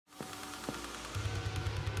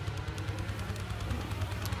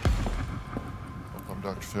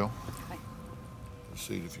Dr. Phil. Hi. Have a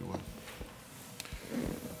seat if you will.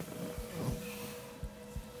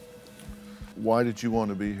 Why did you want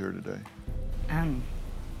to be here today?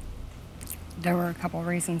 There were a couple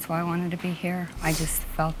reasons why I wanted to be here. I just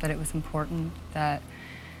felt that it was important that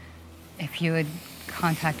if you had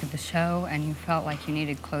contacted the show and you felt like you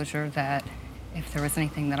needed closure, that if there was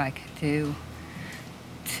anything that I could do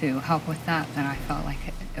to help with that, then I felt like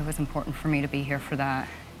it was important for me to be here for that.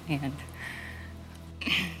 And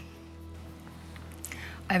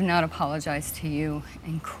I've not apologized to you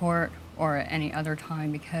in court or at any other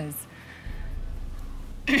time because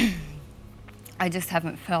I just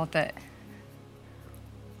haven't felt that.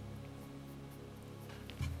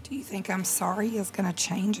 Do you think I'm sorry is going to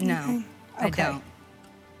change anything? No, I don't.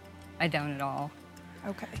 I don't at all.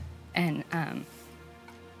 Okay. And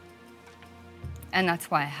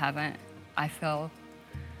that's why I haven't. I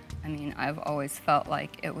mean, I've always felt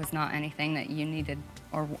like it was not anything that you needed,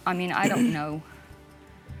 or, I mean, I don't know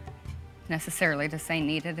necessarily to say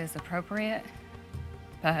needed is appropriate,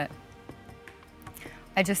 but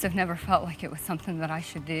I just have never felt like it was something that I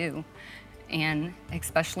should do, and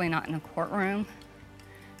especially not in a courtroom.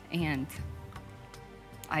 And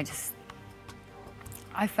I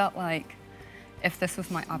felt like if this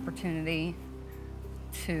was my opportunity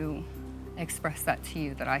to express that to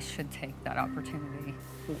you, that I should take that opportunity.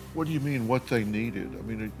 What do you mean, what they needed? I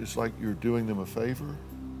mean, it's like you're doing them a favor?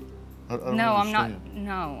 I don't No,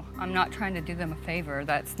 understand. I'm not trying to do them a favor.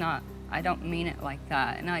 That's not, I don't mean it like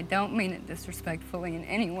that. And I don't mean it disrespectfully in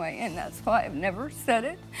any way. And that's why I've never said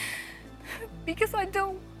it. Because I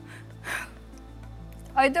don't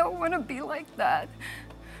want to be like that.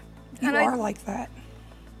 You are like that.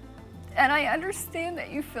 And I understand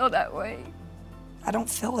that you feel that way. I don't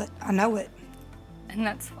feel it. I know it. And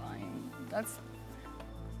that's fine. That's...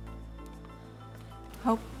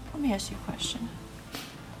 Hope, let me ask you a question.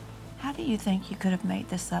 How do you think you could have made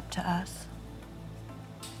this up to us?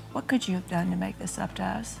 What could you have done to make this up to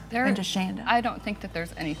us and to Shanda? I don't think that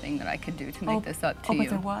there's anything that I could do to make this up to you. But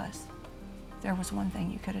there was. There was one thing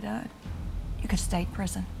you could have done. You could have stayed in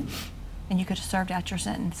prison, and you could have served out your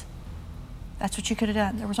sentence. That's what you could have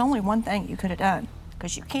done. There was only one thing you could have done,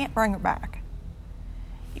 because you can't bring her back.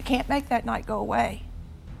 You can't make that night go away.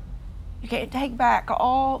 You can't take back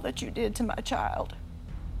all that you did to my child.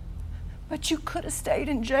 But you could have stayed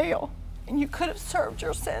in jail, and you could have served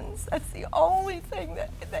your sentence. That's the only thing that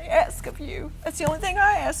they ask of you. That's the only thing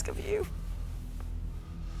I ask of you.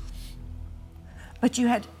 But you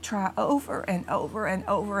had to try over and over and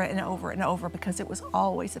over and over and over, because it was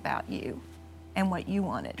always about you and what you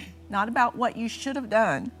wanted, not about what you should have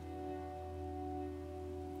done.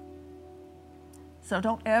 So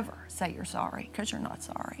don't ever say you're sorry, because you're not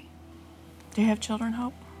sorry. Do you have children,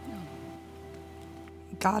 Hope? No.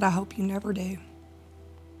 God, I hope you never do.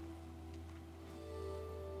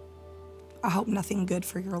 I hope nothing good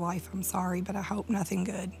for your life. I'm sorry, but I hope nothing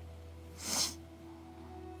good.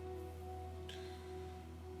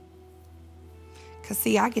 Because,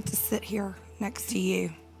 see, I get to sit here next to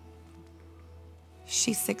you.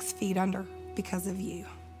 She's 6 feet under because of you.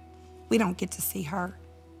 We don't get to see her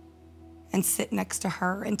and sit next to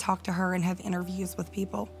her and talk to her and have interviews with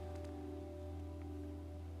people.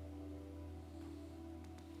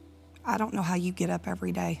 I don't know how you get up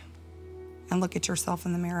every day and look at yourself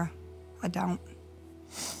in the mirror. I don't.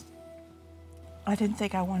 I didn't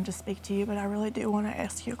think I wanted to speak to you, but I really do want to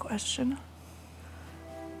ask you a question.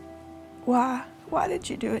 Why? Why did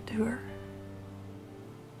you do it to her?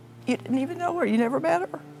 You didn't even know her. You never met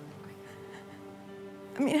her.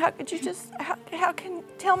 I mean, how could you just,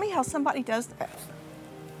 tell me how somebody does that?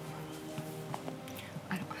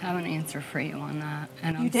 I don't have an answer for you on that,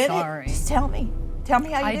 and I'm You did sorry. it? Just tell me. Tell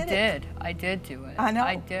me how you did it. I did do it. I know.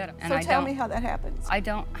 I did. And so tell me how that happens. I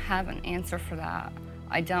don't have an answer for that.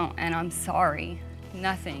 I don't, and I'm sorry.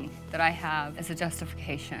 Nothing that I have is a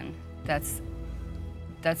justification. That's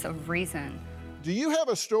a reason. Do you have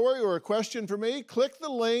a story or a question for me? Click the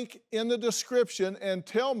link in the description and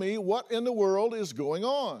tell me what in the world is going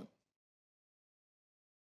on.